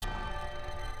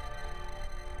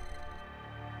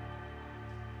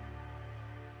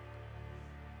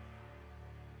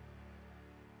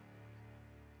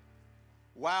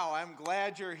Wow, I'm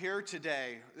glad you're here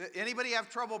today. Anybody have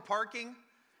trouble parking?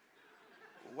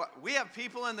 We have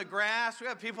people in the grass. We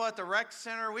have people at the rec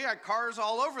center. We got cars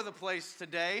all over the place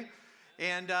today.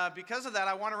 And because of that,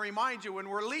 I want to remind you, when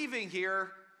we're leaving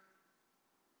here,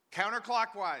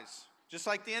 counterclockwise, just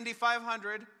like the Indy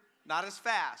 500, not as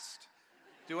fast.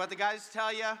 Do what the guys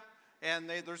tell you. And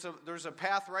there's a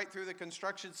path right through the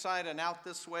construction site and out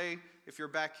this way if you're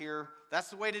back here. That's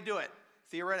the way to do it,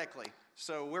 theoretically.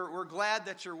 So we're glad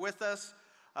that you're with us.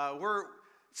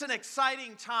 It's an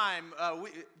exciting time.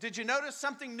 Did you notice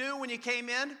something new when you came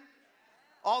in?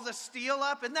 All the steel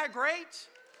up. Isn't that great?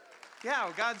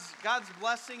 Yeah, God's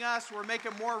blessing us. We're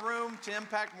making more room to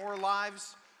impact more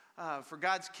lives for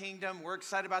God's kingdom. We're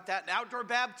excited about that. And outdoor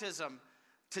baptism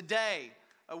today.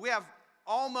 We have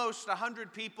almost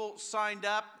 100 people signed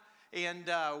up, and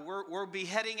we'll be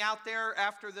heading out there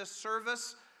after this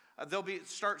service. They'll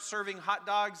start serving hot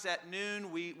dogs at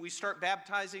noon. We start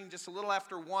baptizing just a little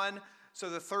after 1, so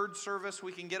the third service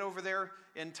we can get over there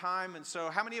in time. And so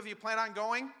how many of you plan on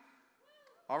going?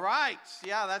 All right.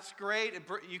 Yeah, that's great.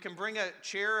 You can bring a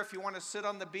chair if you want to sit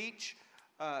on the beach.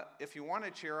 If you want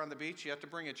a chair on the beach, you have to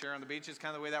bring a chair on the beach. It's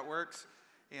kind of the way that works.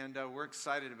 And we're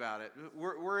excited about it.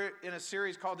 We're in a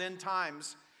series called End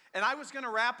Times. And I was going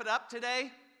to wrap it up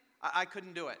today. I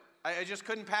couldn't do it. I just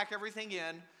couldn't pack everything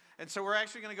in. And so we're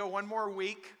actually going to go one more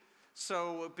week.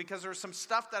 So because there's some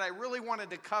stuff that I really wanted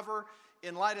to cover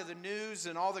in light of the news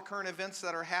and all the current events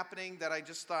that are happening that I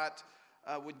just thought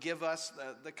would give us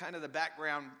the kind of the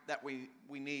background that we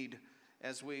need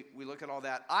as we look at all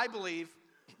that. I believe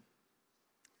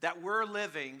that we're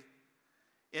living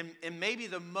in maybe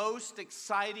the most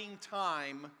exciting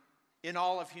time in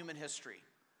all of human history.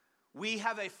 We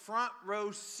have a front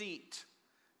row seat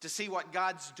to see what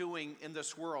God's doing in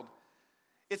this world.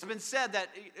 It's been said that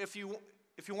if you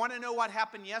want to know what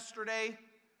happened yesterday,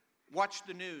 watch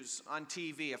the news on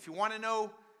TV. If you want to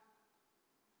know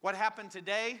what happened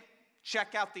today,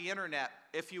 check out the internet.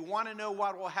 If you want to know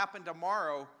what will happen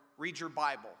tomorrow, read your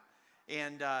Bible.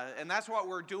 And that's what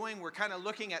we're doing. We're kind of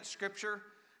looking at Scripture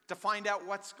to find out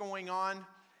what's going on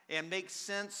and make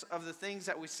sense of the things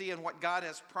that we see and what God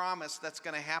has promised that's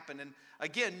going to happen. And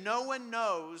again, no one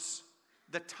knows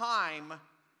the time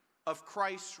of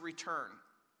Christ's return.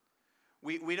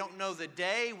 We don't know the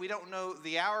day, we don't know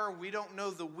the hour, we don't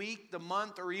know the week, the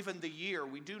month, or even the year.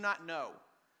 We do not know.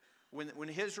 When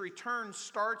his return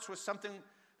starts with something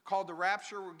called the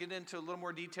rapture, we'll get into a little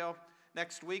more detail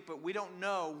next week, but we don't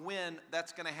know when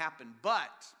that's going to happen.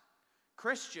 But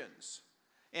Christians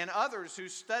and others who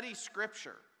study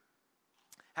Scripture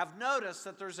have noticed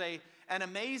that there's an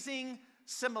amazing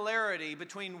similarity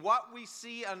between what we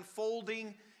see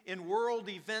unfolding in world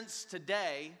events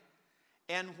today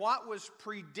and what was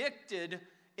predicted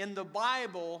in the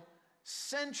Bible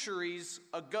centuries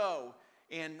ago.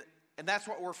 And that's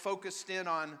what we're focused in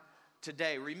on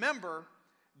today. Remember,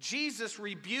 Jesus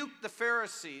rebuked the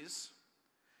Pharisees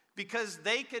because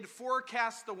they could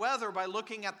forecast the weather by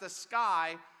looking at the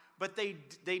sky, but they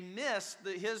missed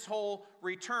his whole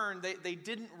return. They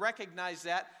didn't recognize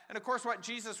that. And of course, what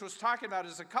Jesus was talking about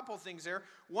is a couple things there.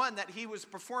 One, that he was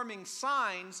performing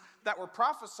signs that were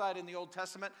prophesied in the Old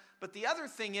Testament. But the other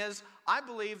thing is, I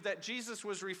believe that Jesus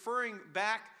was referring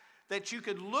back that you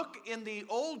could look in the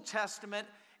Old Testament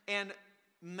and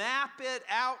map it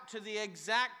out to the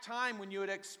exact time when you would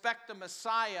expect the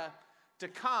Messiah to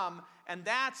come. And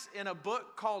that's in a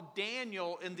book called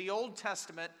Daniel in the Old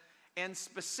Testament, and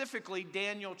specifically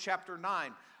Daniel chapter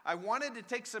 9. I wanted to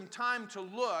take some time to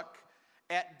look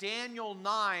at Daniel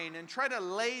 9 and try to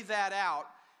lay that out,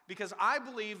 because I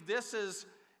believe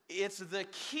it's the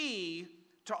key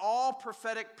to all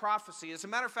prophetic prophecy. As a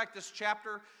matter of fact, this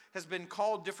chapter has been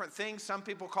called different things. Some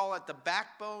people call it the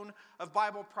backbone of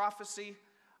Bible prophecy.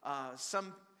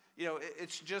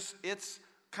 It's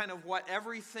kind of what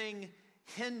everything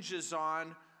hinges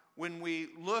on when we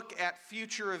look at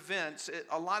future events.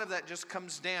 A lot of that just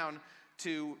comes down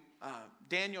to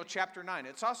Daniel chapter 9.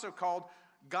 It's also called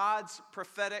God's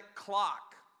prophetic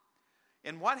clock.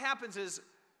 And what happens is,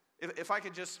 if I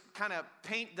could just kind of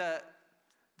paint the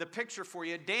picture for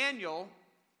you, Daniel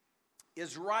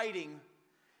is writing,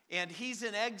 and he's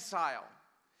in exile.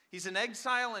 He's in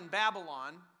exile in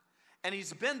Babylon, and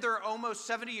he's been there almost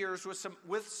 70 years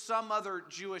with some other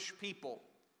Jewish people.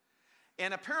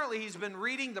 And apparently he's been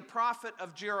reading the prophet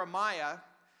of Jeremiah,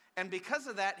 and because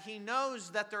of that, he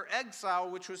knows that their exile,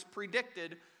 which was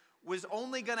predicted, was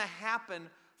only going to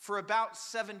happen for about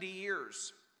 70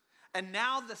 years. And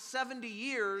now the 70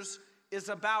 years is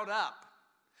about up.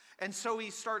 And so he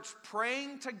starts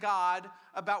praying to God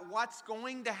about what's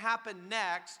going to happen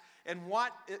next. and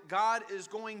what God is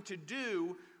going to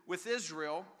do with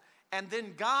Israel. And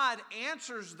then God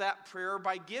answers that prayer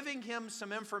by giving him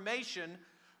some information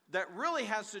that really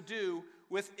has to do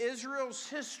with Israel's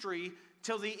history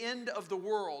till the end of the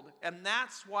world. And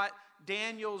that's what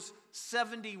Daniel's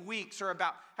 70 weeks are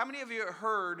about. How many of you have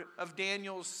heard of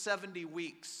Daniel's 70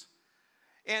 weeks?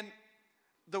 And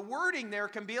the wording there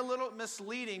can be a little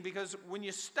misleading, because when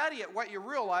you study it, what you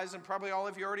realize, and probably all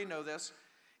of you already know this,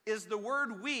 is the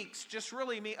word weeks just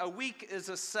really mean a week is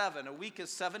a 7. A week is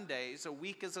 7 days. A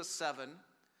week is a 7.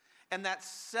 And that's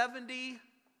 70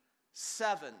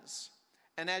 sevens.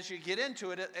 And as you get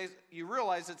into it, you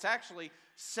realize it's actually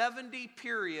 70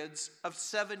 periods of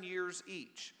 7 years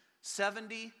each.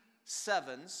 70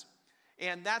 sevens.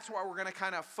 And that's what we're going to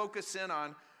kind of focus in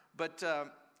on. But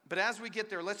as we get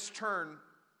there, let's turn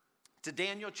to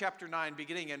Daniel chapter 9,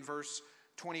 beginning in verse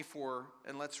 24,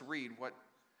 and let's read what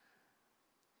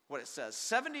it says.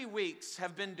 70 weeks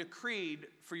have been decreed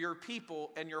for your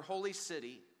people and your holy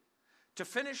city, to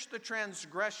finish the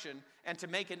transgression and to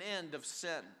make an end of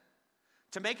sin,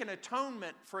 to make an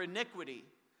atonement for iniquity,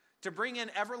 to bring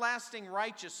in everlasting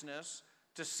righteousness,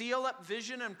 to seal up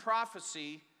vision and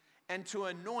prophecy, and to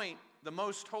anoint the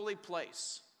most holy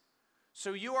place.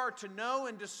 So you are to know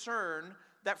and discern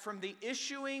that from the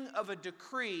issuing of a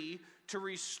decree to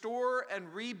restore and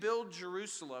rebuild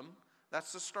Jerusalem,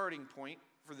 that's the starting point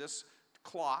for this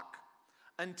clock,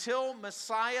 until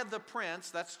Messiah the Prince,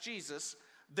 that's Jesus,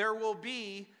 there will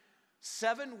be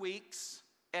 7 weeks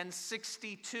and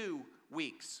 62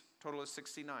 weeks. Total is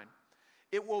 69.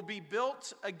 It will be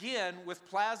built again with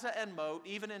plaza and moat,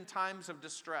 even in times of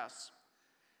distress.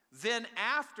 Then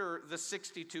after the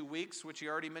 62 weeks, which he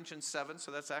already mentioned 7,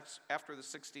 so that's after the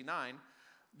 69,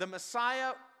 the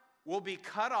Messiah will be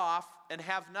cut off and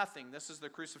have nothing. This is the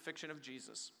crucifixion of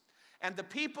Jesus. And the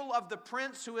people of the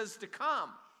prince who is to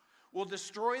come will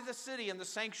destroy the city and the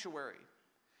sanctuary.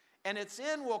 And its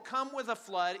end will come with a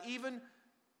flood. Even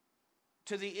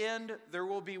to the end there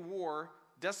will be war.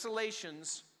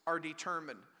 Desolations are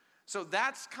determined. So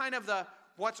that's kind of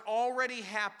what's already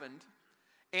happened.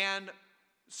 And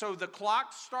so the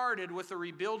clock started with the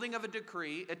rebuilding of a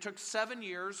decree. It took 7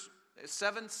 years,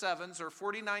 7 sevens or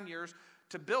 49 years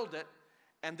to build it.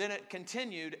 And then it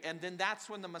continued, and then that's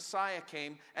when the Messiah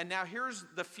came. And now here's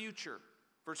the future,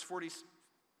 verse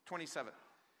 27.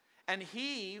 And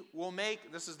he will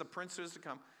make, this is the prince who is to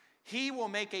come, he will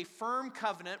make a firm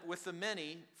covenant with the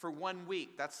many for 1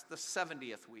 week. That's the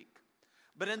 70th week.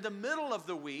 But in the middle of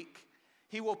the week,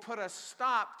 he will put a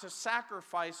stop to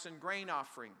sacrifice and grain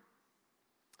offering.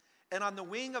 And on the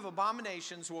wing of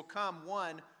abominations will come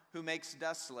one who makes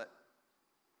desolate,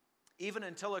 even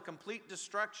until a complete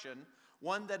destruction,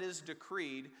 one that is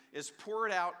decreed, is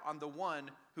poured out on the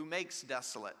one who makes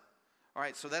desolate. All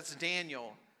right, so that's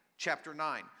Daniel chapter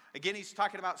 9. Again, he's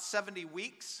talking about 70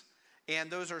 weeks, and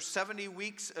those are 70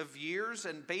 weeks of years.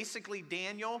 And basically,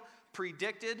 Daniel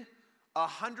predicted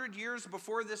 100 years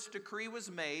before this decree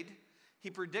was made. He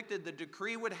predicted the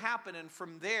decree would happen, and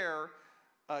from there,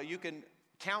 you can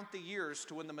count the years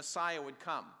to when the Messiah would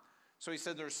come. So he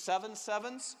said there's 7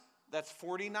 sevens, that's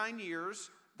 49 years.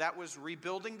 That was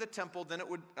rebuilding the temple, then it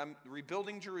would,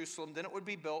 rebuilding Jerusalem, then it would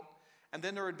be built. And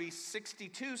then there would be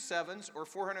 62 sevens, or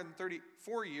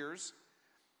 434 years.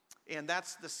 And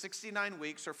that's the 69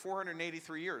 weeks, or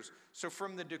 483 years. So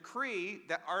from the decree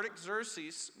that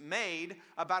Artaxerxes made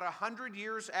about 100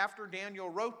 years after Daniel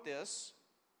wrote this,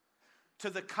 to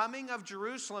the coming of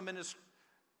Jerusalem, and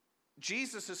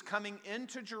Jesus is coming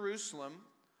into Jerusalem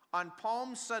on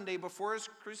Palm Sunday before his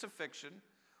crucifixion,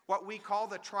 what we call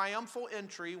the triumphal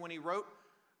entry, when he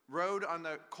rode on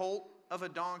the colt of a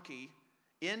donkey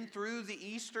in through the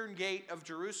eastern gate of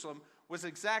Jerusalem, was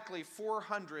exactly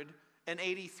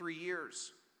 483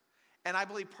 years. And I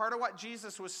believe part of what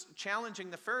Jesus was challenging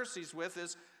the Pharisees with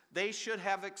is they should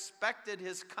have expected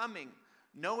his coming,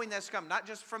 knowing that's come, not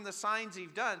just from the signs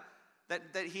he'd done,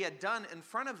 that he had done in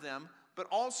front of them, but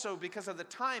also because of the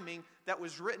timing that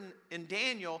was written in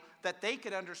Daniel that they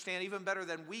could understand even better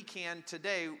than we can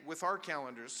today with our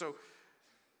calendars. So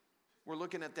we're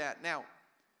looking at that. Now,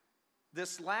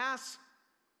 this last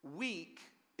week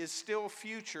is still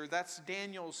future. That's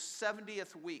Daniel's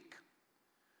 70th week.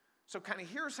 So kind of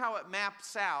here's how it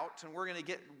maps out, and we're going to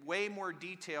get way more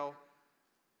detail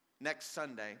next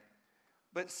Sunday.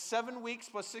 But 7 weeks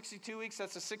plus 62 weeks,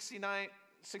 that's a 69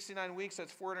 weeks,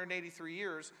 that's 483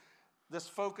 years. This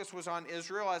focus was on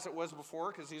Israel as it was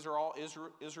before, because these are all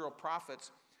Israel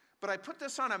prophets. But I put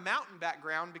this on a mountain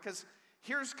background because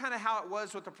here's kind of how it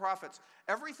was with the prophets.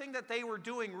 Everything that they were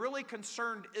doing really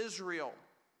concerned Israel.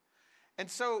 And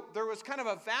so there was kind of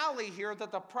a valley here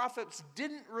that the prophets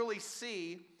didn't really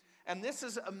see. And this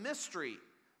is a mystery,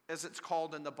 as it's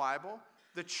called in the Bible.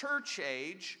 The church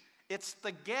age, it's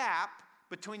the gap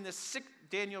between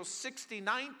Daniel's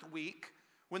 69th week,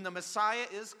 when the Messiah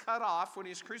is cut off, when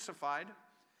he's crucified,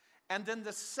 and then the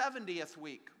 70th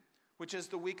week, which is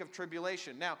the week of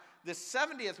tribulation. Now, the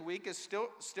 70th week is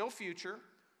still future.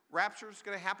 Rapture is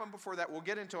going to happen before that. We'll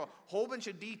get into a whole bunch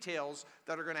of details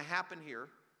that are going to happen here.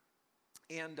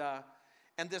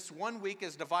 And this 1 week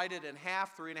is divided in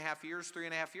half, 3.5 years,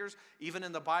 3.5 years. Even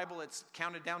in the Bible, it's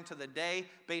counted down to the day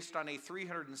based on a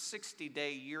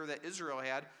 360-day year that Israel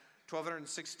had.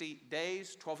 1,260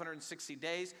 days, 1,260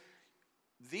 days.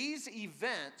 These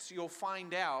events, you'll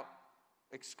find out,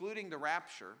 excluding the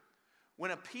rapture,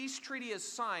 when a peace treaty is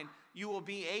signed, you will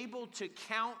be able to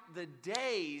count the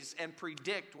days and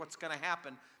predict what's going to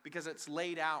happen because it's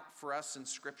laid out for us in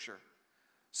Scripture.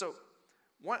 So,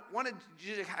 wanted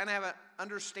you to kind of have an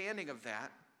understanding of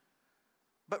that.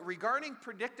 But regarding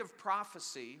predictive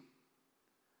prophecy,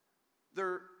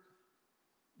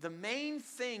 the main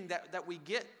thing that we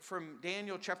get from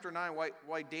Daniel chapter 9,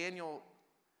 why Daniel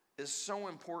is so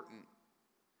important,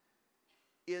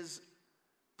 is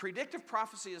predictive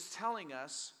prophecy is telling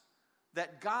us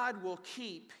that God will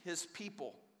keep his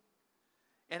people.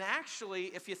 And actually,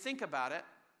 if you think about it,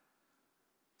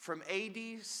 from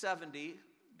AD 70,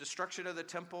 destruction of the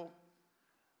temple,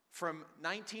 from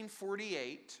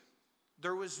 1948,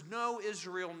 there was no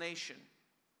Israel nation.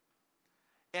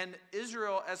 And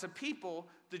Israel, as a people,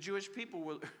 the Jewish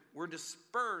people were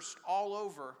dispersed all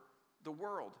over the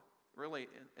world, really,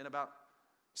 in about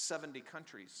 70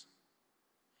 countries.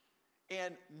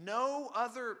 And no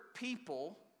other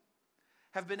people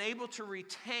have been able to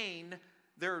retain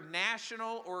their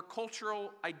national or cultural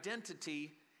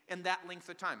identity in that length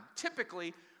of time.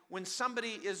 Typically, when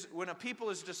a people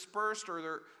is dispersed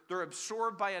or they're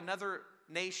absorbed by another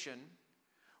nation,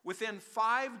 within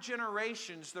 5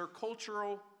 generations, their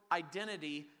cultural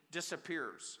identity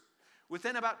disappears.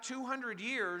 Within about 200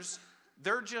 years,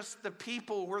 they're just the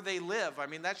people where they live. I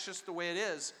mean, that's just the way it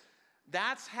is.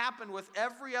 That's happened with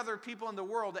every other people in the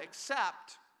world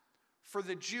except for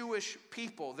the Jewish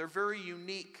people. They're very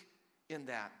unique in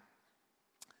that.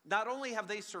 Not only have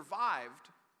they survived,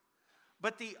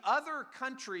 but the other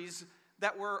countries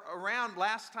that were around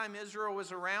last time Israel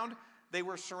was around, they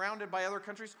were surrounded by other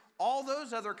countries. All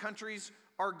those other countries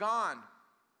are gone.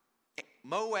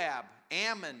 Moab,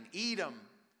 Ammon, Edom,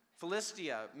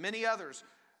 Philistia, many others.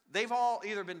 They've all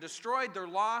either been destroyed, they're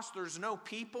lost, there's no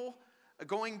people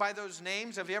going by those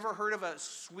names. Have you ever heard of a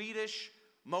Swedish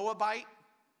Moabite?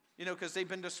 You know, because they've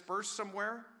been dispersed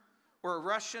somewhere. Or a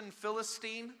Russian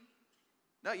Philistine?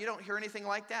 No, you don't hear anything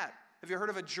like that. Have you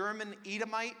heard of a German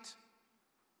Edomite?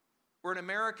 Or an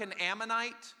American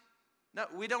Ammonite? No,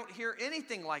 we don't hear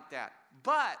anything like that.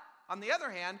 But, on the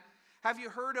other hand, have you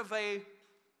heard of a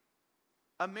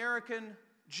American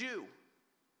Jew?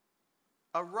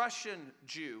 A Russian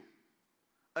Jew?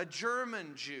 A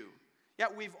German Jew? Yeah,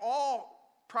 we've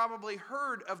all probably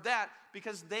heard of that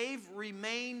because they've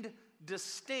remained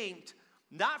distinct,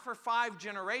 not for 5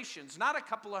 generations, not a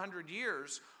couple of 100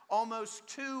 years, almost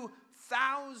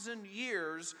 2,000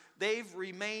 years they've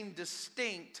remained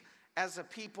distinct as a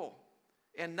people.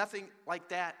 And nothing like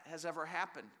that has ever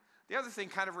happened. The other thing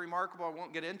kind of remarkable, I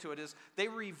won't get into it, is they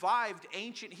revived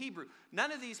ancient Hebrew.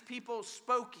 None of these people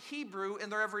spoke Hebrew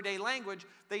in their everyday language.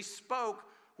 They spoke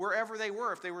wherever they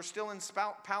were. If they were still in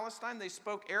Palestine, they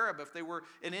spoke Arab. If they were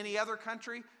in any other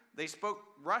country, they spoke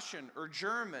Russian or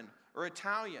German or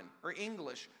Italian or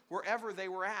English, wherever they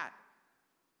were at.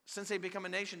 Since they become a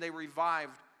nation, they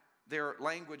revived their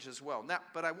language as well. Now,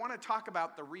 but I want to talk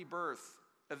about the rebirth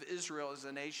of Israel as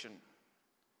a nation.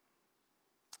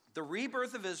 The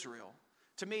rebirth of Israel,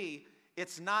 to me,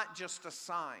 it's not just a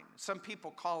sign. Some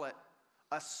people call it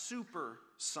a super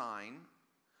sign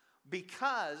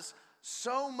because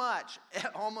so much,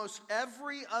 almost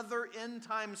every other end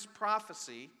times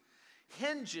prophecy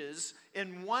hinges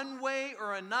in one way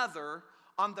or another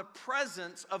on the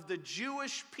presence of the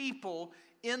Jewish people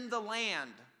in the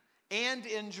land and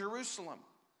in Jerusalem.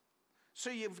 So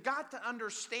you've got to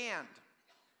understand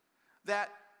that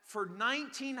for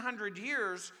 1900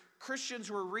 years, Christians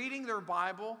were reading their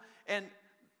Bible, and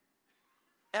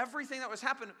everything that was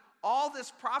happening, all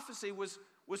this prophecy was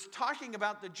talking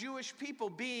about the Jewish people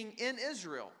being in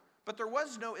Israel. But there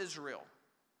was no Israel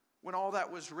when all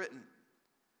that was written.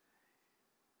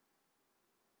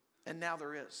 And now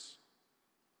there is.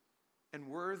 And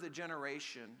we're the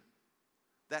generation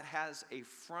that has a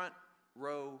front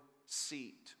row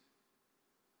seat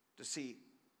to see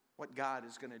what God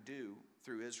is going to do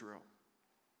through Israel.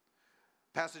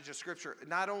 passage of Scripture,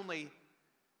 not only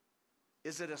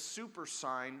is it a super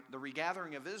sign, the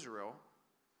regathering of Israel,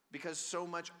 because so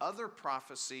much other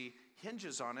prophecy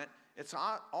hinges on it, it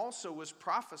also was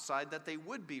prophesied that they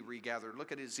would be regathered.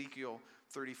 Look at Ezekiel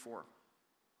 34.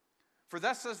 For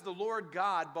thus says the Lord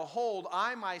God, behold,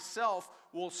 I myself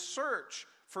will search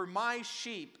for my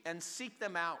sheep and seek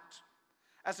them out,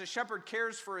 as a shepherd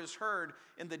cares for his herd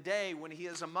in the day when he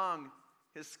is among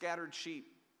his scattered sheep.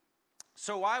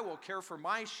 So I will care for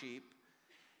my sheep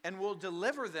and will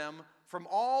deliver them from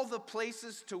all the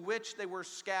places to which they were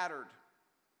scattered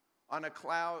on a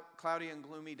cloudy and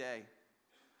gloomy day.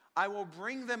 I will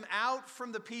bring them out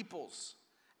from the peoples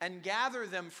and gather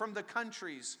them from the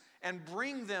countries and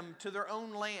bring them to their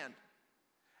own land.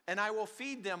 And I will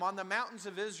feed them on the mountains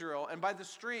of Israel and by the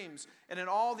streams and in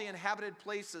all the inhabited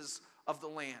places of the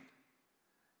land.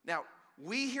 Now,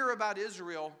 we hear about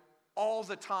Israel all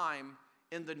the time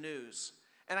in the news.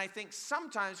 And I think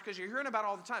sometimes, because you're hearing about it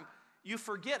all the time, you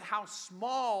forget how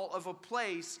small of a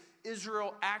place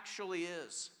Israel actually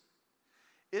is.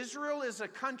 Israel is a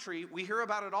country, we hear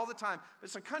about it all the time, but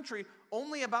it's a country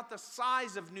only about the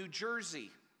size of New Jersey.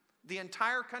 The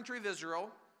entire country of Israel,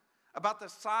 about the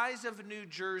size of New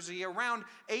Jersey, around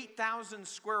 8,000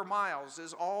 square miles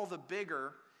is all the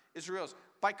bigger Israel is.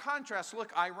 By contrast,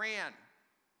 look, Iran,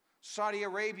 Saudi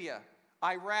Arabia,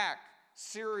 Iraq,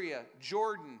 Syria,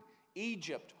 Jordan,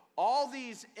 Egypt, all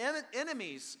these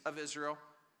enemies of Israel,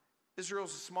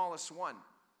 Israel's the smallest one.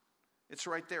 It's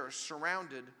right there,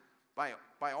 surrounded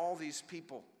by all these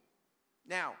people.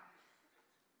 Now,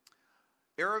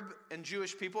 Arab and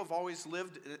Jewish people have always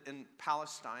lived in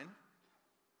Palestine,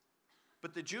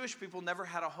 but the Jewish people never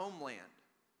had a homeland.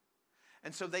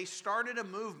 And so they started a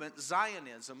movement,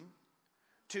 Zionism,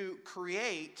 to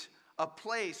create a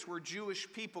place where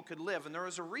Jewish people could live. And there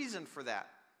was a reason for that,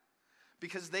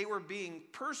 because they were being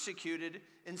persecuted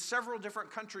in several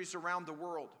different countries around the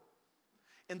world.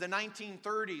 In the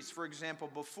 1930s, for example,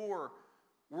 before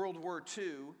World War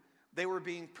II, they were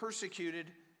being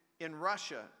persecuted in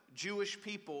Russia. Jewish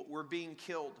people were being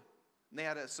killed. And they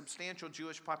had a substantial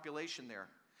Jewish population there.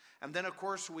 And then, of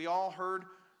course, we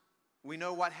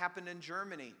know what happened in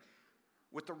Germany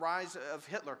with the rise of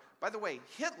Hitler. By the way,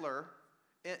 Hitler,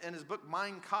 in his book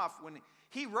Mein Kampf, when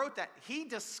he wrote that, he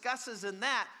discusses in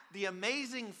that the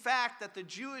amazing fact that the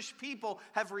Jewish people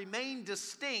have remained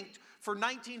distinct for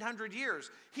 1900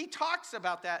 years. He talks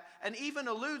about that and even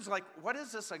alludes like, what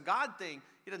is this, a God thing?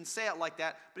 He doesn't say it like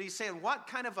that, but he's saying what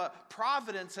kind of a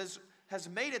providence has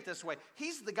made it this way?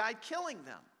 He's the guy killing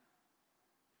them.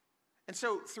 And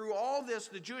so through all this,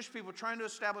 the Jewish people trying to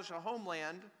establish a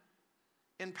homeland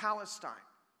in Palestine.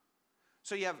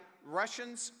 So you have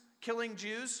Russians killing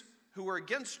Jews who were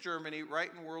against Germany right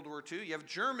in World War II. You have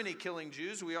Germany killing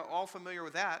Jews. We are all familiar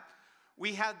with that.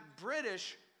 We had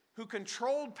British who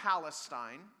controlled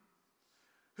Palestine,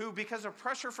 who, because of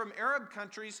pressure from Arab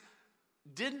countries,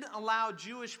 didn't allow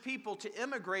Jewish people to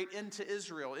immigrate into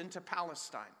Israel, into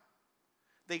Palestine.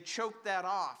 They choked that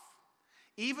off.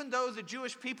 Even though the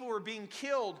Jewish people were being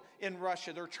killed in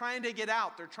Russia, they're trying to get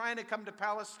out, they're trying to come to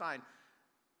Palestine.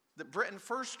 Britain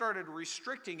first started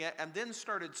restricting it and then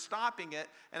started stopping it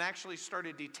and actually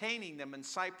started detaining them in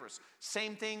Cyprus.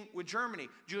 Same thing with Germany.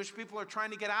 Jewish people are trying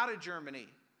to get out of Germany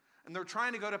and they're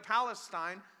trying to go to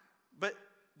Palestine, but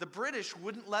the British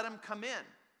wouldn't let them come in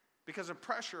because of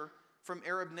pressure from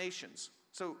Arab nations.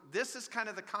 So this is kind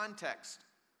of the context.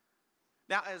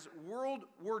 Now, as World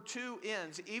War II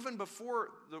ends, even before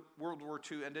the World War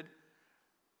II ended,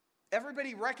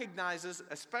 everybody recognizes,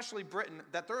 especially Britain,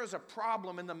 that there is a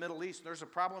problem in the Middle East. There's a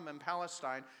problem in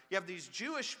Palestine. You have these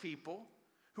Jewish people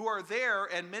who are there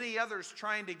and many others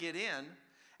trying to get in.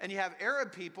 And you have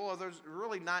Arab people, there's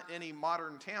really not any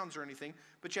modern towns or anything,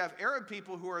 but you have Arab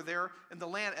people who are there in the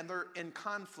land and they're in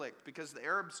conflict because the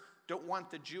Arabs don't want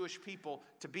the Jewish people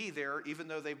to be there, even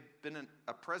though they've been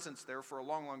a presence there for a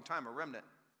long, long time, a remnant.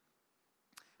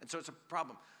 And so it's a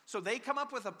problem. So they come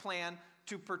up with a plan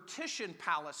to partition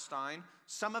Palestine.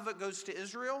 Some of it goes to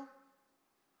Israel,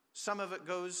 some of it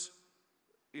goes,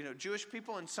 Jewish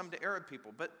people, and some to Arab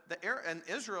people. But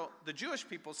the Jewish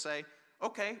people say,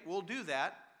 okay, we'll do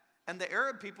that. And the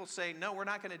Arab people say, no, we're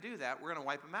not going to do that. We're going to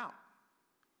wipe them out.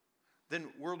 Then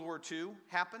World War II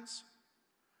happens.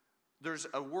 There's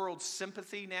a world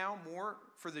sympathy now more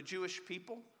for the Jewish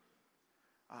people.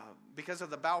 Because of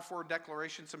the Balfour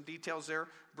Declaration, some details there,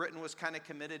 Britain was kind of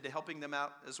committed to helping them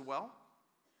out as well.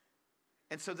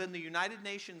 And so then the United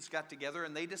Nations got together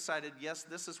and they decided, yes,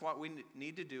 this is what we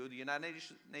need to do. The United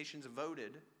Nations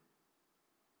voted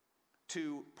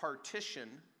to partition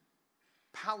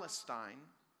Palestine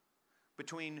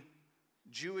between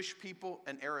Jewish people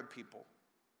and Arab people.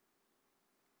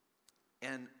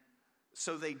 And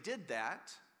so they did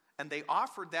that, and they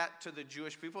offered that to the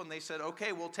Jewish people, and they said,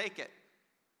 okay, we'll take it.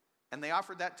 And they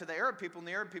offered that to the Arab people, and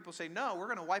the Arab people say, no, we're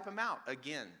going to wipe them out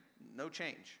again. No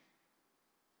change.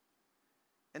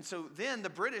 And so then the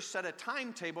British set a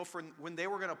timetable for when they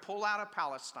were going to pull out of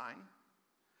Palestine.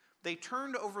 They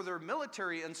turned over their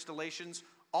military installations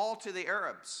all to the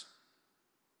Arabs.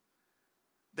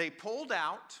 They pulled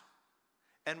out,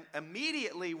 and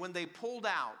immediately when they pulled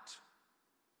out,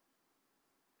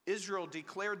 Israel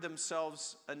declared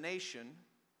themselves a nation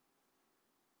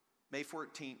May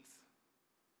 14th,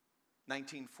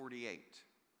 1948.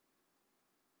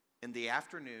 In the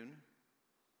afternoon,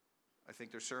 I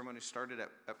think their ceremony started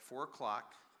at 4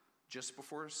 o'clock, just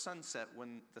before sunset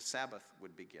when the Sabbath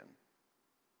would begin.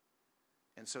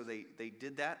 And so they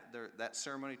did that. That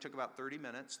ceremony took about 30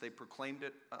 minutes. They proclaimed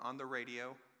it on the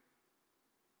radio.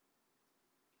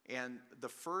 And the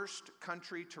first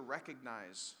country to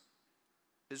recognize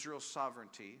Israel's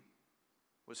sovereignty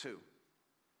was who?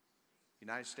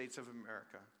 United States of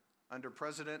America, under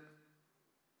President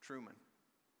Truman.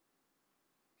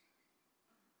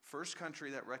 First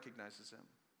country that recognizes him.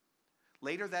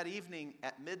 Later that evening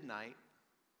at midnight,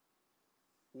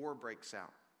 war breaks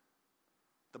out.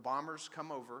 The bombers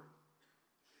come over,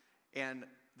 and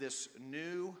this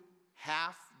new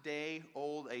half-day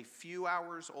old, a few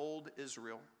hours old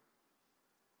Israel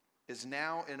is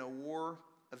now in a war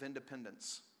of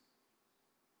independence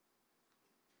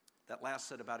that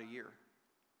lasted about a year.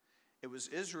 It was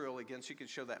Israel against, you can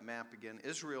show that map again,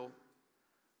 Israel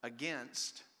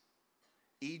against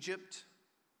Egypt,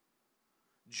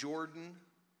 Jordan,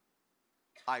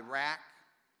 Iraq,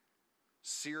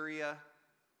 Syria,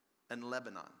 and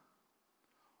Lebanon.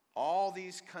 All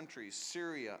these countries,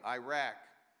 Syria, Iraq,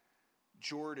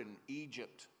 Jordan,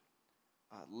 Egypt,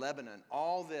 Lebanon,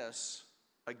 all this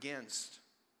against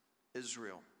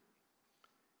Israel.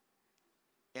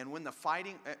 And when the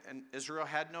fighting, and Israel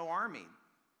had no army.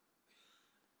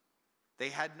 They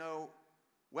had no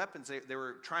weapons. They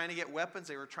were trying to get weapons.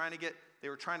 They were trying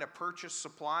to purchase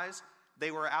supplies.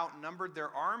 They were outnumbered.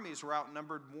 Their armies were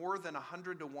outnumbered more than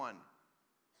 100 to 1.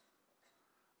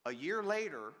 A year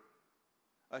later,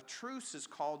 a truce is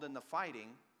called in the fighting,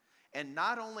 and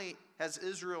not only has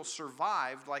Israel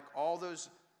survived, like all those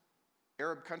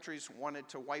Arab countries wanted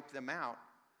to wipe them out,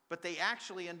 but they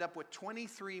actually end up with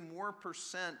 23% more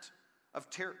of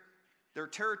their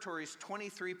territories,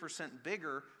 23%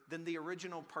 bigger than the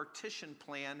original partition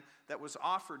plan that was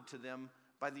offered to them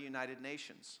by the United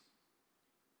Nations.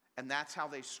 And that's how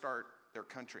they start their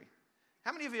country.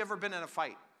 How many of you ever been in a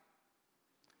fight?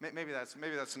 Maybe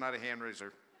that's not a hand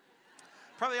raiser.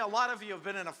 Probably a lot of you have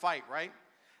been in a fight, right?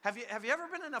 Have you ever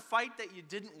been in a fight that you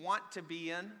didn't want to be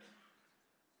in?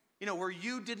 You know, where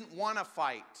you didn't want to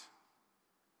fight,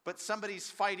 but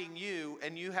somebody's fighting you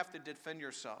and you have to defend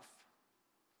yourself.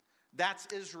 That's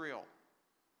Israel.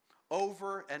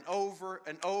 Over and over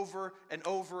and over and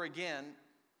over again,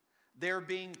 they're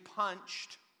being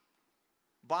punched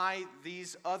by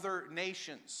these other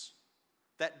nations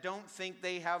that don't think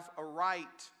they have a right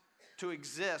to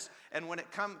exist. And when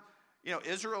it comes,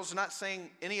 Israel's not saying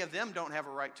any of them don't have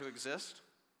a right to exist.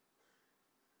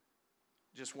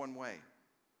 Just one way.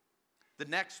 The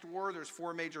next war, there's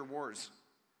 4 major wars,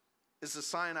 is the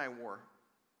Sinai War.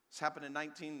 This happened in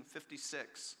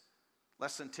 1956,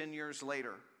 less than 10 years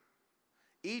later.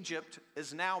 Egypt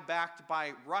is now backed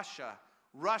by Russia.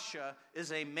 Russia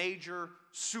is a major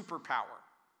superpower.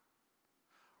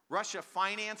 Russia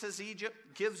finances Egypt,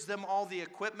 gives them all the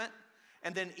equipment,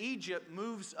 and then Egypt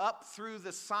moves up through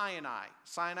the Sinai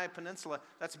Peninsula.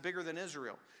 That's bigger than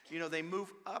Israel. They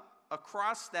move up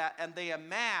across that, and they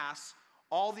amass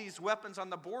all these weapons on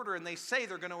the border, and they say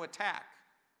they're going to attack.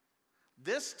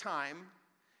 This time,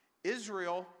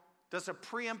 Israel does a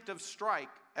preemptive strike.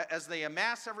 As they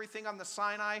amass everything on the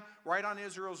Sinai, right on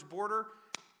Israel's border,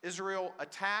 Israel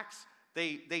attacks.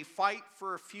 They fight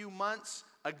for a few months.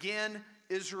 Again,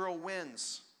 Israel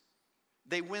wins.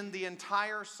 They win the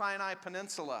entire Sinai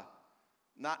Peninsula,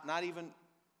 not even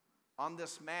on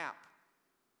this map.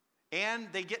 And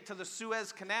they get to the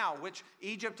Suez Canal, which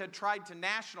Egypt had tried to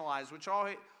nationalize, which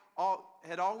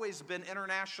had always been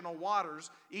international waters.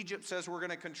 Egypt says we're going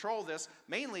to control this,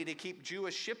 mainly to keep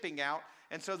Jewish shipping out,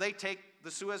 and so they take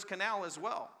the Suez Canal as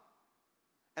well.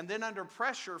 And then under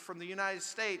pressure from the United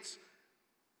States,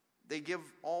 they give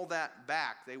all that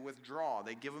back. They withdraw.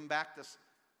 They give them back the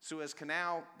Suez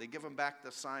Canal. They give them back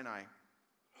the Sinai.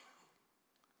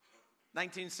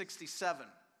 1967,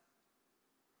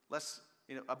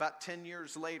 about 10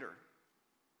 years later,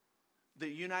 the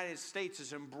United States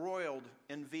is embroiled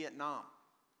in Vietnam.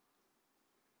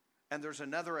 And there's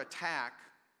another attack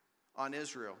on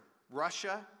Israel.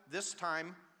 Russia, this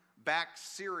time, backed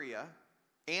Syria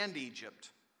and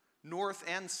Egypt, north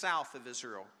and south of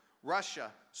Israel.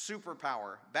 Russia,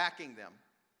 superpower, backing them.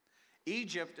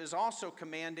 Egypt is also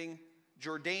commanding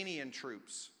Jordanian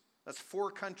troops. That's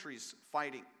 4 countries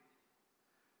fighting.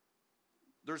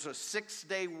 There's a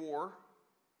 6-day war,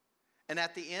 and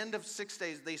at the end of 6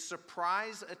 days, they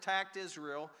surprise attacked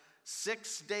Israel.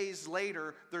 6 days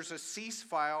later, there's a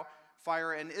ceasefire,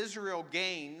 and Israel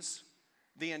gains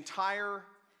the entire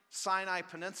Sinai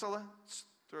Peninsula. Let's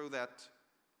throw that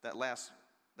last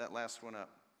one up.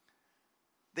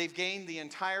 They've gained the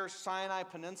entire Sinai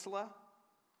Peninsula.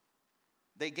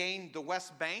 They gained the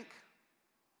West Bank.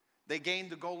 They gained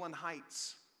the Golan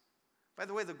Heights. By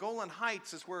the way, the Golan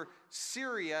Heights is where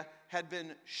Syria had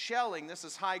been shelling. This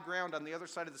is high ground on the other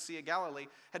side of the Sea of Galilee.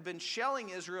 Had been shelling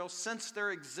Israel since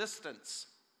their existence.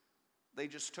 They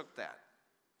just took that.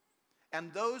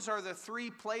 And those are the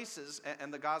 3 places,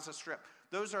 and the Gaza Strip,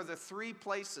 those are the 3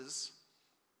 places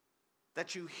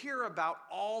that you hear about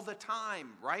all the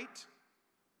time, right?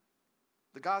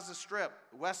 The Gaza Strip,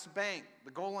 the West Bank,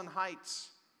 the Golan Heights.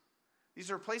 These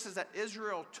are places that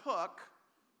Israel took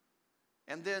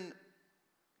and then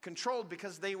controlled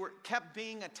because they kept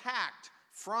being attacked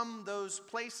from those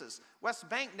places. West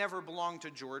Bank never belonged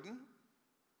to Jordan.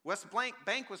 West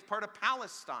Bank was part of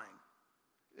Palestine.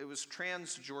 It was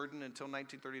Transjordan until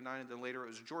 1939, and then later it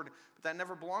was Jordan. But that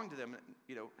never belonged to them,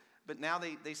 But now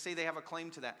they say they have a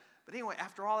claim to that. But anyway,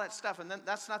 after all that stuff, and then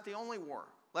that's not the only war.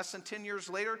 Less than 10 years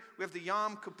later, we have the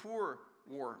Yom Kippur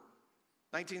War,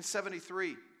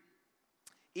 1973.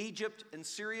 Egypt and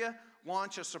Syria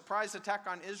launch a surprise attack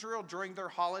on Israel during their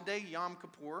holiday, Yom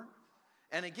Kippur.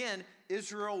 And again,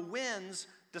 Israel wins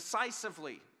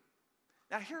decisively.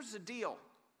 Now here's the deal.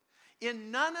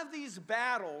 In none of these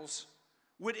battles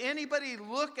would anybody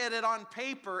look at it on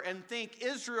paper and think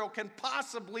Israel can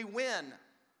possibly win.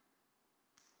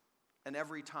 And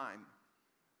every time,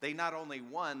 they not only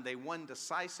won, they won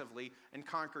decisively and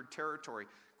conquered territory.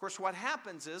 Of course, what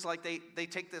happens is, like they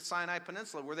take the Sinai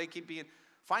Peninsula, where they keep being...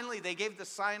 Finally, they gave the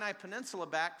Sinai Peninsula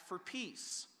back for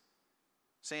peace,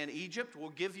 saying, Egypt, we'll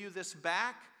give you this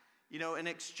back, in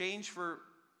exchange for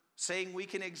saying we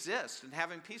can exist and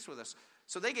having peace with us.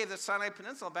 So they gave the Sinai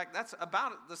Peninsula back. That's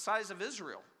about the size of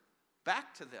Israel,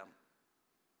 back to them.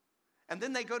 And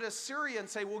then they go to Syria and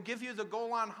say, we'll give you the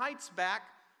Golan Heights back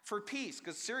for peace,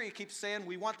 because Syria keeps saying,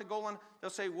 we want the Golan. They'll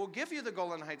say, we'll give you the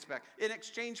Golan Heights back in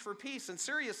exchange for peace. And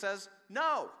Syria says,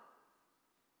 no,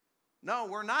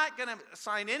 we're not going to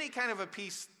sign any kind of a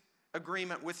peace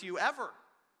agreement with you ever.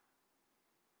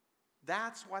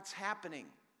 That's what's happening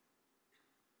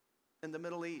in the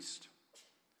Middle East.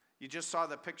 You just saw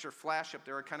the picture flash up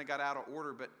there. It kind of got out of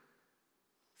order, but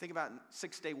think about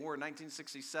 6-Day War,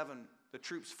 1967. The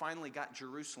troops finally got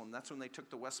Jerusalem. That's when they took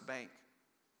the West Bank.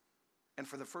 And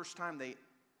for the first time,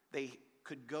 they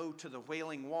could go to the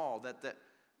Wailing Wall that the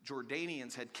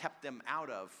Jordanians had kept them out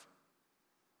of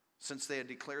since they had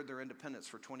declared their independence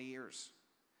for 20 years.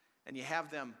 And you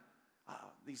have them,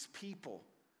 these people,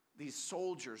 these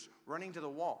soldiers running to the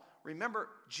wall. Remember,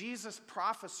 Jesus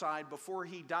prophesied before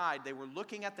he died. They were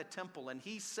looking at the temple, and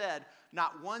he said,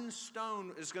 not one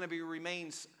stone is going to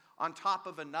remain on top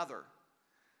of another.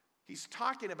 He's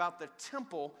talking about the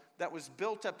temple that was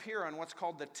built up here on what's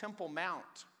called the Temple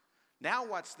Mount. Now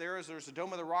what's there is there's a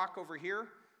Dome of the Rock over here.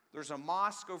 There's a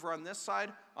mosque over on this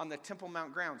side on the Temple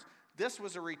Mount grounds. This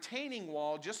was a retaining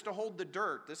wall just to hold the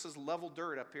dirt. This is level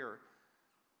dirt up here.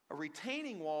 A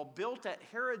retaining wall built at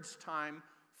Herod's time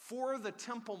for the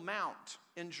Temple Mount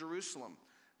in Jerusalem.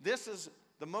 This is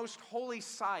the most holy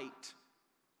site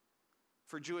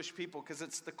for Jewish people because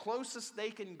it's the closest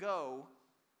they can go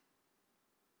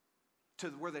to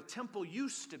where the temple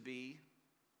used to be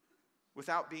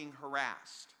without being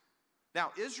harassed.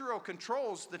 Now, Israel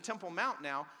controls the Temple Mount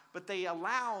now, but they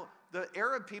allow the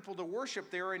Arab people to worship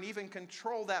there and even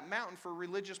control that mountain for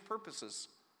religious purposes.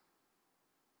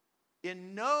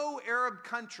 In no Arab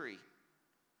country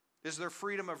is there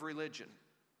freedom of religion.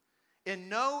 In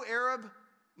no Arab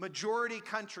majority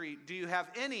country do you have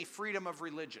any freedom of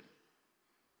religion.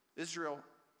 Israel,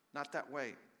 not that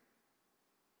way.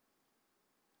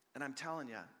 And I'm telling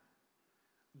you,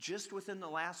 just within the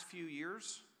last few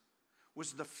years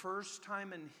was the first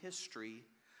time in history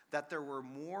that there were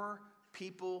more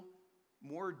people,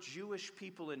 more Jewish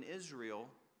people in Israel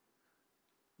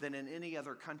than in any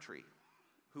other country.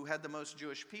 Who had the most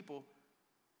Jewish people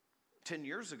 10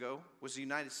 years ago was the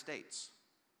United States.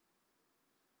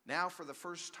 Now, for the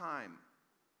first time,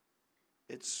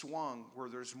 it's swung where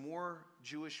there's more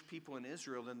Jewish people in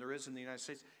Israel than there is in the United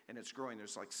States, and it's growing.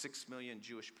 There's like 6 million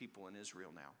Jewish people in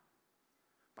Israel now.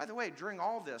 By the way, during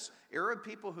all this, Arab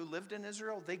people who lived in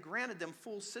Israel, they granted them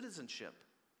full citizenship.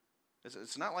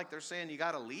 It's not like they're saying you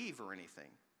got to leave or anything.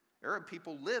 Arab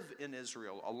people live in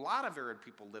Israel. A lot of Arab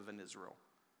people live in Israel.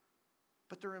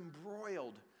 But they're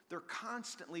embroiled. They're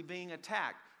constantly being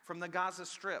attacked from the Gaza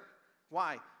Strip.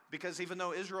 Why? Because even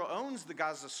though Israel owns the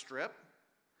Gaza Strip,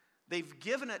 they've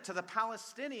given it to the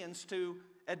Palestinians to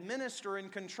administer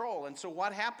and control. And so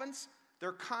what happens?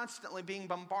 They're constantly being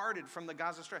bombarded from the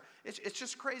Gaza Strip. It's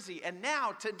just crazy. And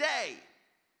now, today,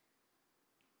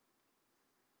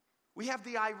 we have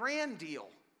the Iran deal.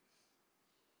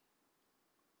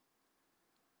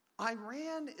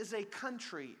 Iran is a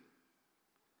country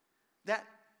that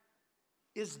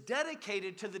is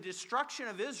dedicated to the destruction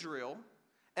of Israel,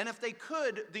 and if they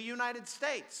could, the United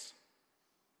States.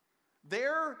 They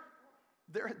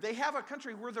have a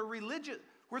country where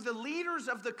the leaders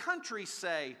of the country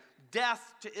say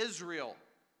death to Israel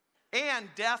and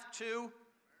death to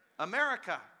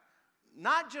America.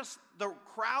 Not just the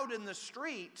crowd in the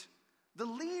street, the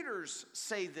leaders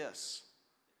say this.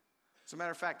 As a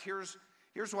matter of fact, here's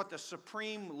what the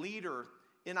supreme leader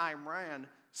in Iran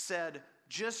said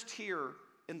just here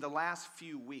in the last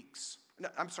few weeks. No,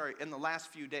 I'm sorry, in the last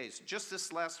few days, just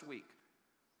this last week,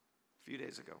 a few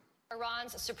days ago.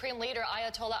 Iran's supreme leader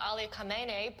Ayatollah Ali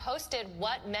Khamenei posted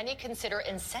what many consider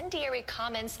incendiary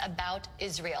comments about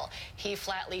Israel. He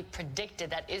flatly predicted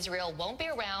that Israel won't be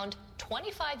around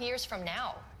 25 years from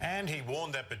now. And he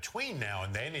warned that between now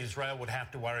and then, Israel would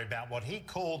have to worry about what he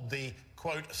called the,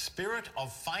 quote, spirit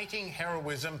of fighting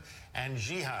heroism and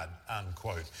jihad,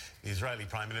 unquote. The Israeli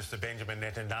Prime Minister Benjamin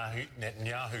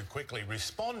Netanyahu quickly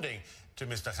responding to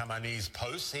Mr. Khamenei's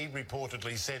posts, he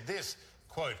reportedly said this,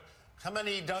 quote,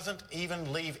 Khamenei doesn't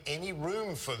even leave any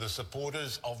room for the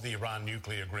supporters of the Iran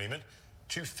nuclear agreement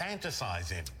to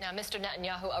fantasize in. Now, Mr.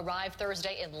 Netanyahu arrived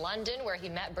Thursday in London, where he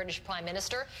met British Prime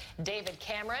Minister David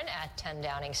Cameron at 10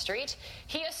 Downing Street.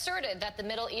 He asserted that the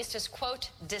Middle East is, quote,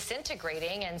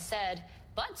 disintegrating and said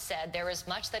there is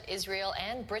much that Israel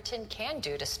and Britain can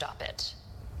do to stop it.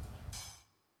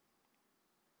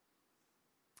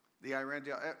 The Iran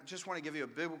deal, I just want to give you a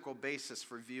biblical basis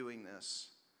for viewing this.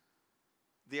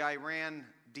 The Iran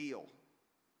deal.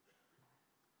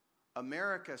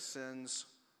 America sends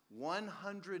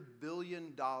 $100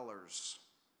 billion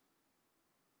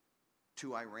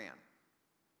to Iran.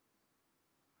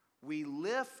 We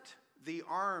lift the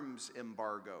arms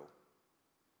embargo.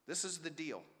 This is the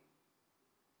deal.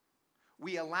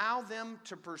 We allow them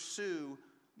to pursue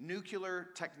nuclear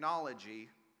technology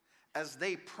as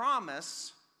they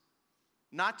promise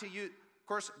not to use. Of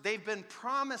course, they've been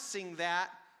promising that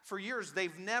for years.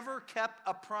 They've never kept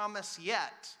a promise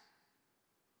yet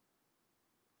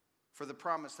for the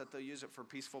promise that they'll use it for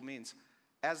peaceful means.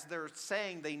 As they're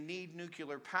saying they need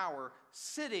nuclear power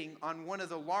sitting on one of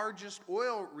the largest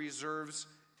oil reserves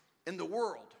in the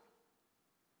world.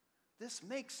 This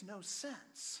makes no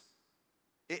sense.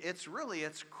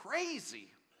 It's crazy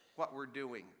what we're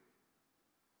doing.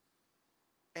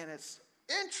 And it's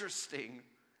interesting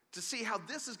to see how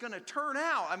this is going to turn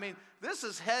out. I mean, this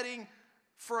is heading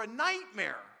for a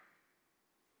nightmare.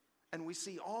 And we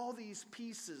see all these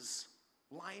pieces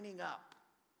lining up.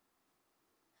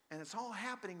 And it's all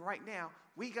happening right now.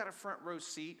 We got a front row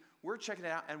seat. We're checking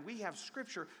it out. And we have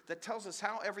scripture that tells us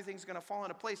how everything's going to fall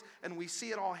into place. And we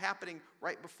see it all happening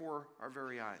right before our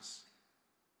very eyes.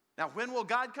 Now, when will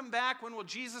God come back? When will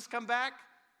Jesus come back?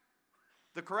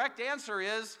 The correct answer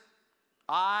is,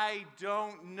 I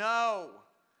don't know.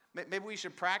 Maybe we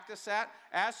should practice that.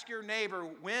 Ask your neighbor,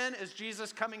 when is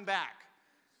Jesus coming back?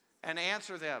 And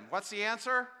answer them. What's the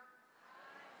answer?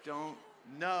 Don't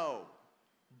know.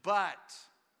 But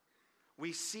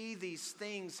we see these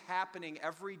things happening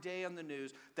every day on the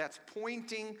news that's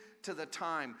pointing to the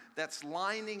time, that's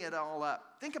lining it all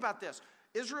up. Think about this.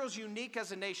 Israel's unique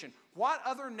as a nation. What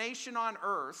other nation on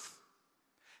earth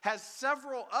has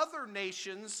several other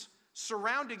nations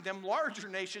surrounding them, larger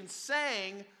nations,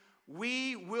 saying,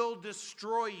 we will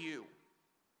destroy you?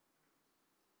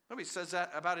 Nobody says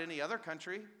that about any other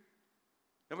country.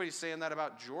 Nobody's saying that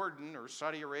about Jordan or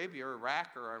Saudi Arabia or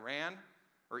Iraq or Iran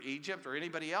or Egypt or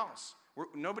anybody else.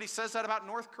 Nobody says that about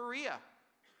North Korea.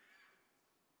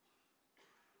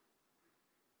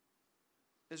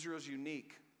 Israel's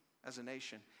unique as a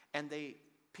nation. And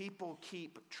people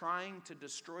keep trying to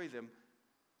destroy them,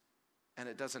 and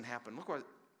it doesn't happen. Look what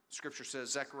Scripture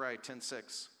says, Zechariah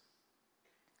 10:6.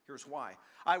 Here's why.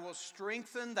 I will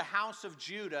strengthen the house of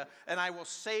Judah, and I will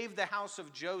save the house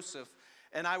of Joseph,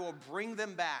 and I will bring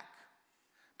them back,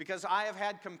 because I have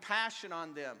had compassion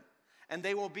on them, and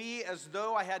they will be as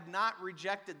though I had not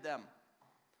rejected them.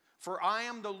 For I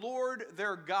am the Lord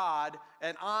their God,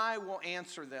 and I will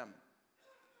answer them.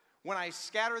 When I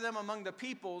scatter them among the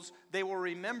peoples, they will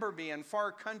remember me in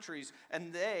far countries,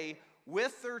 and they,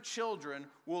 with their children,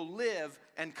 will live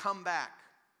and come back.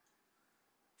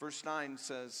 Verse 9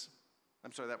 says,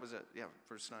 I'm sorry, that was it. Yeah,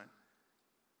 verse 9.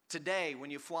 Today,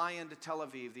 when you fly into Tel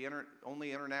Aviv, the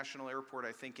only international airport,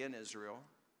 I think, in Israel,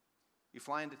 you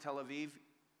fly into Tel Aviv,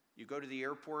 you go to the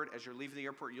airport. As you're leaving the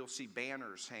airport, you'll see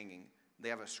banners hanging. They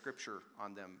have a scripture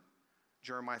on them.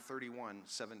 Jeremiah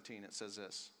 31:17, it says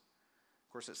this.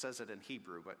 Of course, it says it in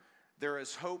Hebrew, but there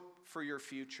is hope for your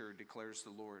future, declares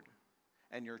the Lord,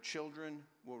 and your children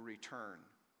will return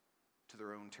to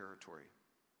their own territory.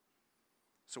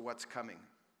 So what's coming?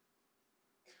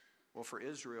 Well, for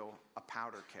Israel, a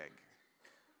powder keg.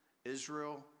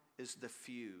 Israel is the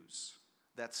fuse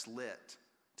that's lit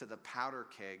to the powder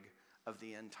keg of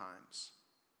the end times.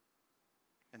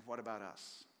 And what about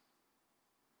us?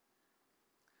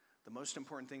 The most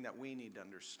important thing that we need to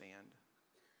understand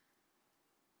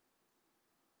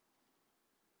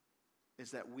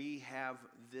is that we have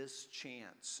this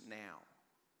chance now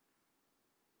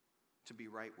to be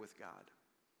right with God.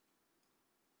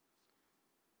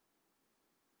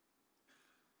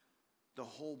 The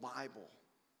whole Bible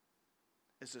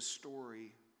is a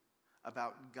story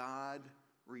about God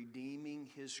redeeming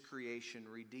his creation,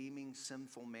 redeeming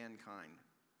sinful mankind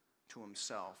to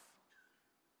himself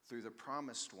through the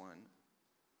promised one,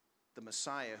 the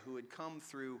Messiah, who had come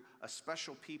through a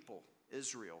special people,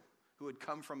 Israel, who had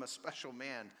come from a special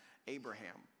man,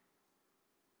 Abraham.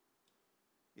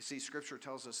 You see, Scripture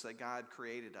tells us that God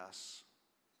created us.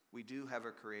 We do have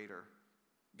a creator.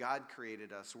 God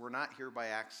created us. We're not here by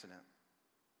accident.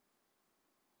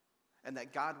 And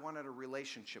that God wanted a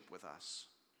relationship with us.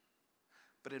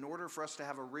 But in order for us to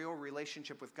have a real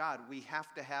relationship with God, we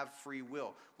have to have free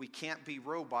will. We can't be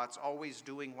robots always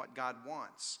doing what God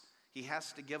wants. He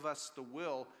has to give us the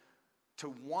will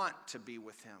to want to be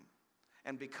with him.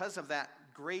 And because of that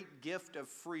great gift of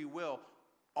free will,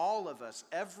 all of us,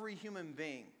 every human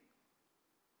being,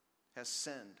 has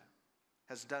sinned,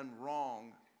 has done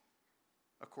wrong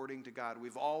according to God.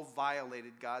 We've all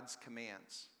violated God's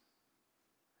commands.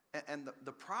 And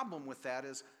the problem with that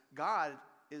is God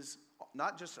is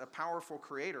not just a powerful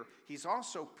creator, he's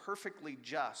also perfectly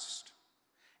just.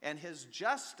 And his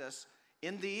justice,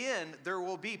 in the end, there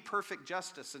will be perfect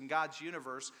justice in God's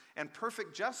universe. And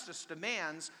perfect justice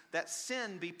demands that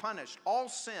sin be punished. All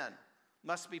sin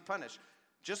must be punished.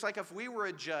 Just like if we were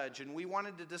a judge and we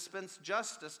wanted to dispense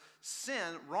justice,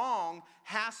 sin, wrong,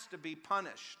 has to be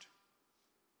punished.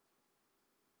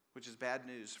 Which is bad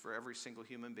news for every single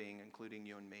human being, including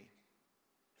you and me.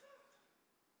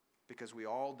 Because we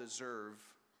all deserve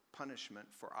punishment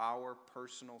for our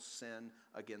personal sin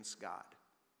against God.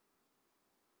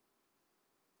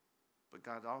 But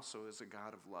God also is a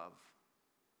God of love.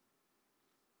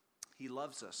 He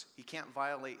loves us. He can't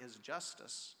violate his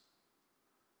justice,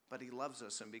 but he loves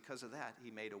us, and because of that, he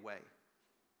made a way.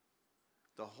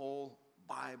 The whole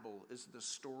Bible is the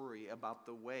story about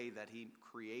the way that he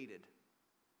created.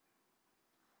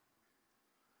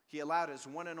 He allowed his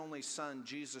one and only Son,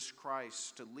 Jesus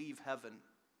Christ, to leave heaven,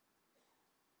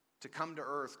 to come to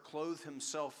earth, clothe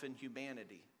himself in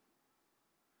humanity,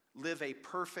 live a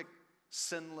perfect,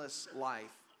 sinless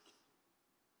life,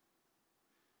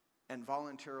 and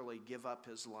voluntarily give up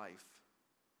his life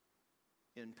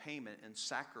in payment and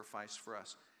sacrifice for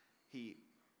us. He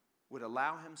would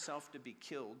allow himself to be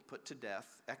killed, put to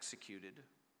death, executed,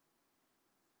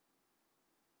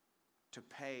 to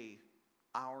pay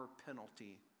our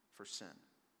penalty for sin.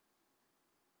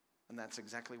 And that's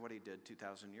exactly what he did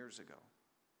 2,000 years ago.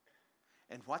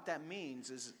 And what that means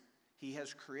is he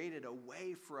has created a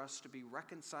way for us to be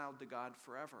reconciled to God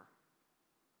forever.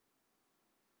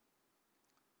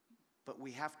 But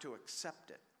we have to accept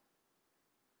it.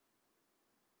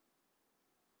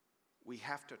 We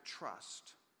have to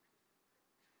trust.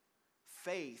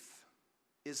 Faith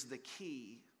is the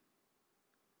key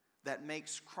that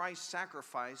makes Christ's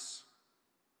sacrifice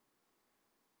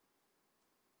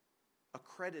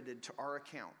accredited to our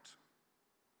account.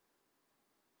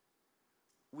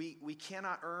 We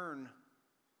cannot earn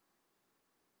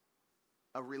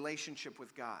a relationship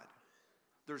with God.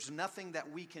 There's nothing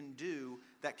that we can do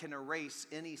that can erase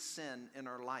any sin in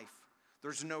our life.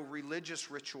 There's no religious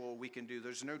ritual we can do.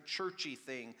 There's no churchy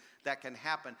thing that can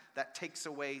happen that takes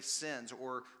away sins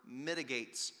or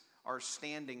mitigates our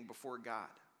standing before God.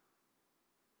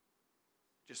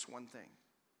 Just one thing.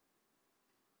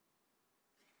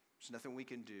 There's nothing we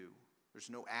can do. There's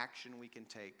no action we can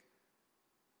take.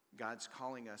 God's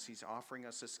calling us. He's offering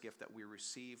us this gift that we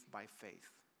receive by faith.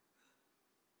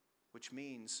 which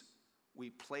means we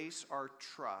place our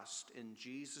trust in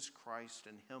Jesus Christ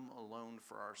and Him alone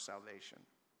for our salvation.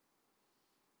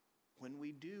 When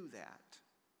we do that,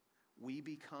 we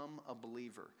become a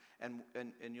believer. And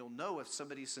you'll know if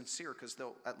somebody's sincere because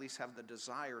they'll at least have the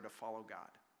desire to follow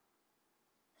God,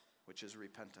 which is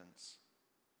repentance.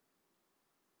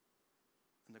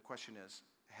 And the question is,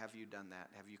 have you done that?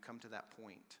 Have you come to that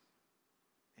point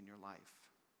in your life?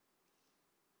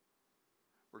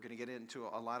 We're going to get into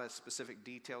a lot of specific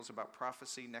details about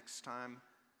prophecy next time.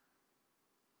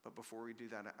 But before we do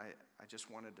that, I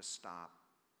just wanted to stop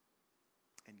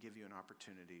and give you an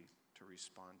opportunity to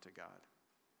respond to God.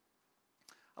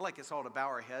 I'd like us all to bow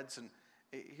our heads. And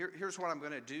here's what I'm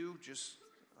going to do.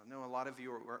 I know a lot of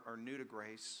you are new to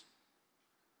grace.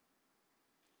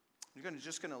 I'm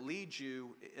just going to lead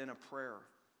you in a prayer.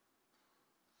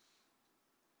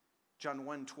 John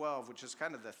 1:12, which is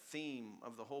kind of the theme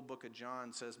of the whole book of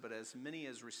John, says, "But as many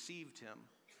as received him,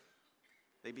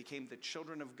 they became the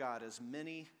children of God, as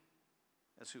many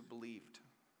as who believed."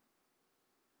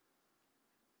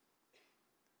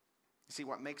 You see,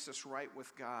 what makes us right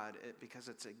with God, because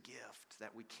it's a gift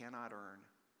that we cannot earn,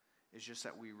 is just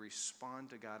that we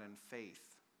respond to God in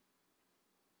faith,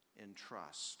 in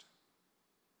trust,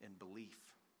 in belief.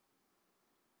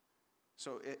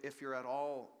 So if you're at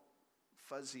all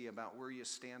fuzzy about where you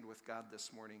stand with God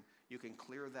this morning, you can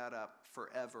clear that up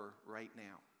forever right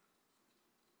now.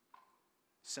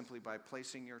 Simply by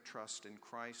placing your trust in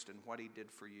Christ and what He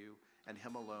did for you and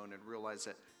Him alone, and realize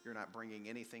that you're not bringing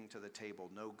anything to the table.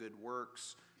 No good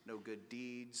works, no good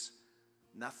deeds,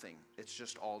 nothing. It's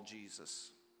just all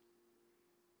Jesus.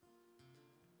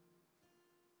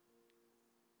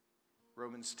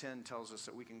 Romans 10 tells us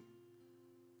that we can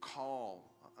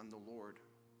call on the Lord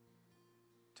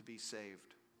to be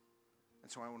saved.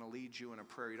 And so I want to lead you in a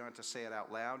prayer. You don't have to say it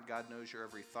out loud. God knows your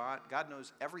every thought. God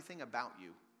knows everything about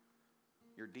you,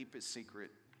 your deepest secret,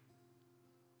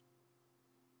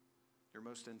 your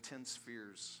most intense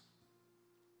fears,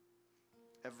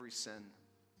 every sin.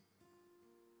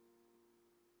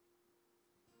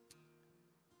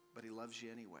 But He loves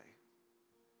you anyway,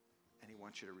 and He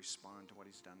wants you to respond to what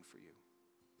He's done for you.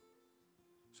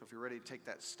 So if you're ready to take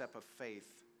that step of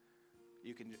faith,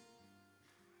 you can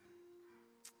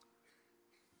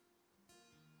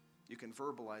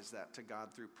verbalize that to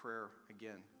God through prayer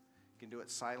again. You can do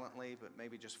it silently, but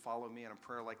maybe just follow me in a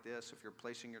prayer like this. If you're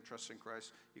placing your trust in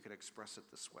Christ, you can express it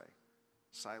this way.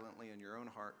 Silently in your own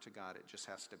heart to God. It just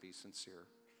has to be sincere.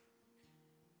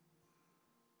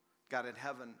 God in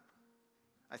heaven,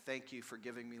 I thank You for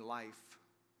giving me life.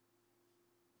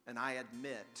 And I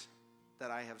admit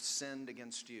that I have sinned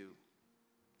against You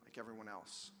like everyone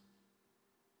else.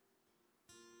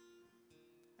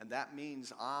 And that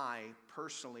means I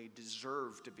personally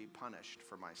deserve to be punished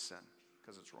for my sin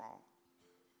because it's wrong.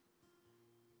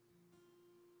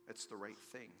 It's the right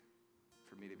thing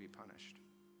for me to be punished.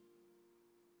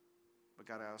 But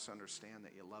God, I also understand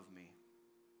that You love me.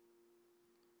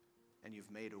 And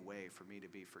You've made a way for me to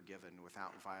be forgiven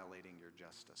without violating Your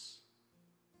justice.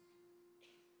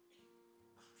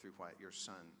 Through what Your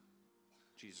Son,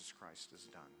 Jesus Christ, has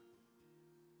done.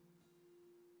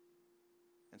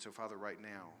 And so, Father, right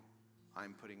now,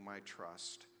 I'm putting my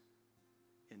trust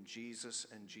in Jesus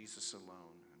and Jesus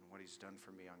alone and what He's done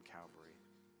for me on Calvary.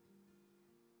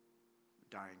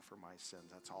 Dying for my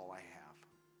sins, that's all I have.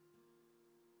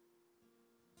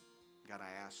 God,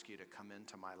 I ask You to come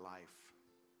into my life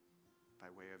by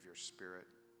way of Your Spirit.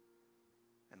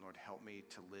 And Lord, help me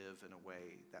to live in a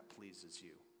way that pleases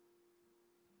You.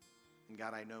 And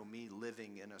God, I know me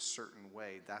living in a certain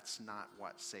way, that's not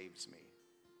what saves me.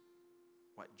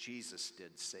 What Jesus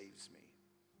did saves me.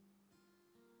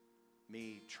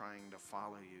 Me trying to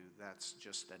follow You, that's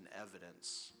just an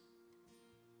evidence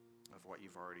of what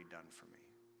You've already done for me.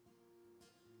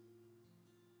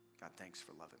 God, thanks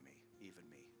for loving me, even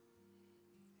me.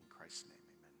 In Christ's name,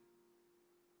 amen.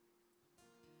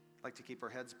 I'd like to keep our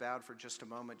heads bowed for just a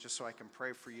moment, just so I can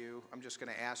pray for you. I'm just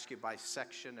going to ask you by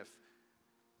section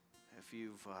if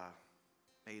you've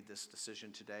made this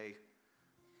decision today,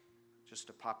 just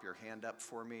to pop your hand up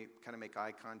for me, kind of make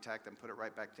eye contact and put it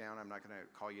right back down. I'm not going to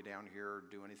call you down here or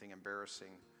do anything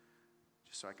embarrassing,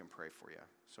 just so I can pray for you.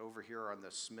 So over here on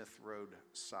the Smith Road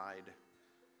side,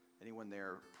 anyone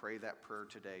there, pray that prayer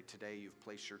today. Today you've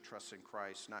placed your trust in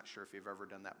Christ. Not sure if you've ever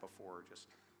done that before. Just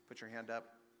put your hand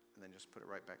up and then just put it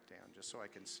right back down, just so I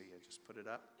can see it. Just put it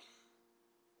up,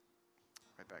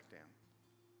 right back down.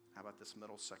 How about this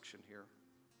middle section here?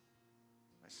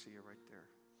 I see you right there.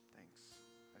 Thanks.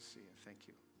 I see you.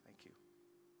 Thank you. Thank you.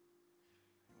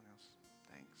 Anyone else?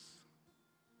 Thanks.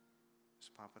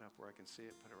 Just pop it up where I can see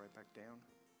it. Put it right back down.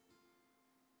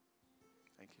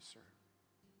 Thank you, sir.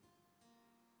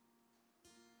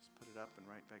 Just put it up and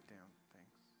right back down.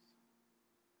 Thanks.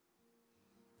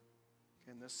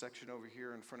 Okay, in this section over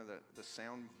here in front of the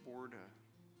soundboard,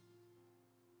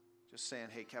 just saying,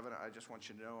 hey, Kevin, I just want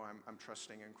you to know I'm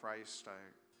trusting in Christ.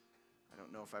 I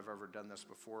don't know if I've ever done this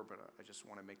before, but I just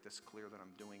want to make this clear that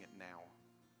I'm doing it now.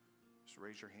 Just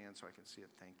raise your hand so I can see it.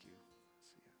 Thank you.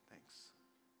 See it. Thanks.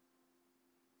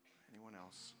 Anyone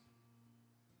else?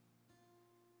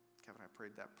 Kevin, I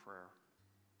prayed that prayer.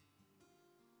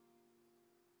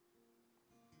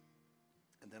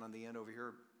 And then on the end over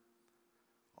here,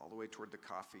 all the way toward the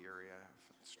coffee area,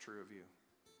 if it's true of you,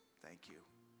 thank you.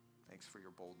 Thanks for your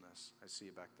boldness. I see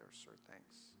you back there, sir.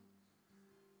 Thanks.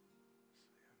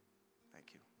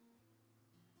 Thank you.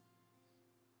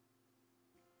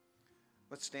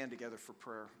 Let's stand together for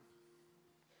prayer.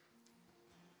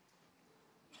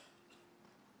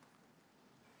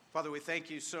 Father, we thank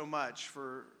you so much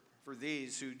for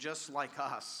these who, just like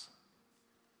us,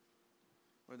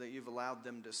 Lord, that you've allowed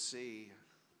them to see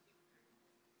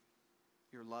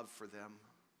your love for them,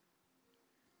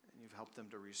 and you've helped them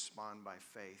to respond by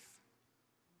faith.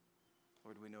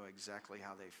 Lord, we know exactly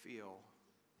how they feel.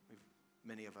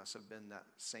 Many of us have been in that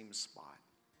same spot.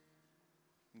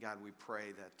 And God, we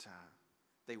pray that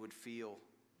they would feel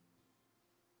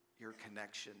your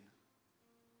connection.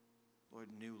 Lord,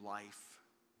 new life.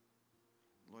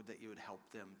 Lord, that you would help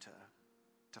them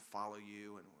to follow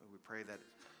you. And we pray that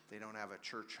they don't have a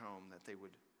church home, that they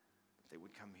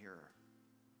would come here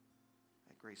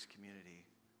at Grace Community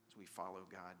as we follow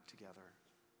God together,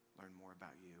 learn more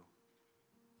about you.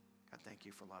 God, thank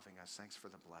you for loving us. Thanks for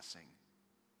the blessing.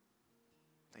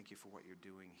 Thank you for what you're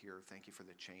doing here. Thank you for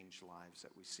the changed lives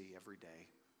that we see every day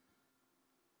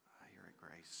here at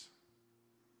Grace.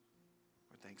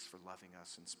 Lord, thanks for loving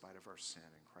us in spite of our sin.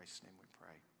 In Christ's name we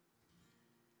pray.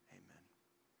 Amen.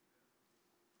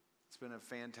 It's been a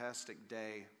fantastic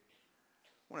day.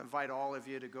 I want to invite all of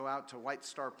you to go out to White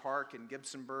Star Park in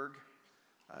Gibsonburg.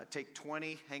 Take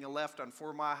 20, hang a left on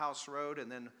 4 Mile House Road,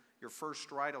 and then your first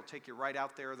right will take you right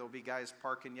out there. There'll be guys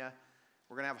parking you.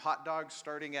 We're going to have hot dogs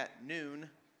starting at noon,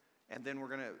 and then we're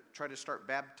going to try to start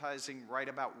baptizing right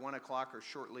about 1 o'clock or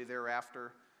shortly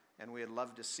thereafter, and we'd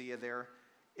love to see you there.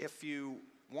 If you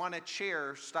want a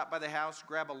chair, stop by the house,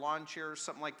 grab a lawn chair or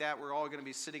something like that. We're all going to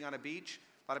be sitting on a beach.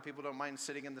 A lot of people don't mind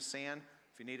sitting in the sand.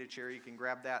 If you need a chair, you can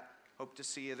grab that. Hope to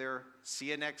see you there. See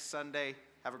you next Sunday.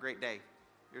 Have a great day.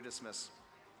 You're dismissed.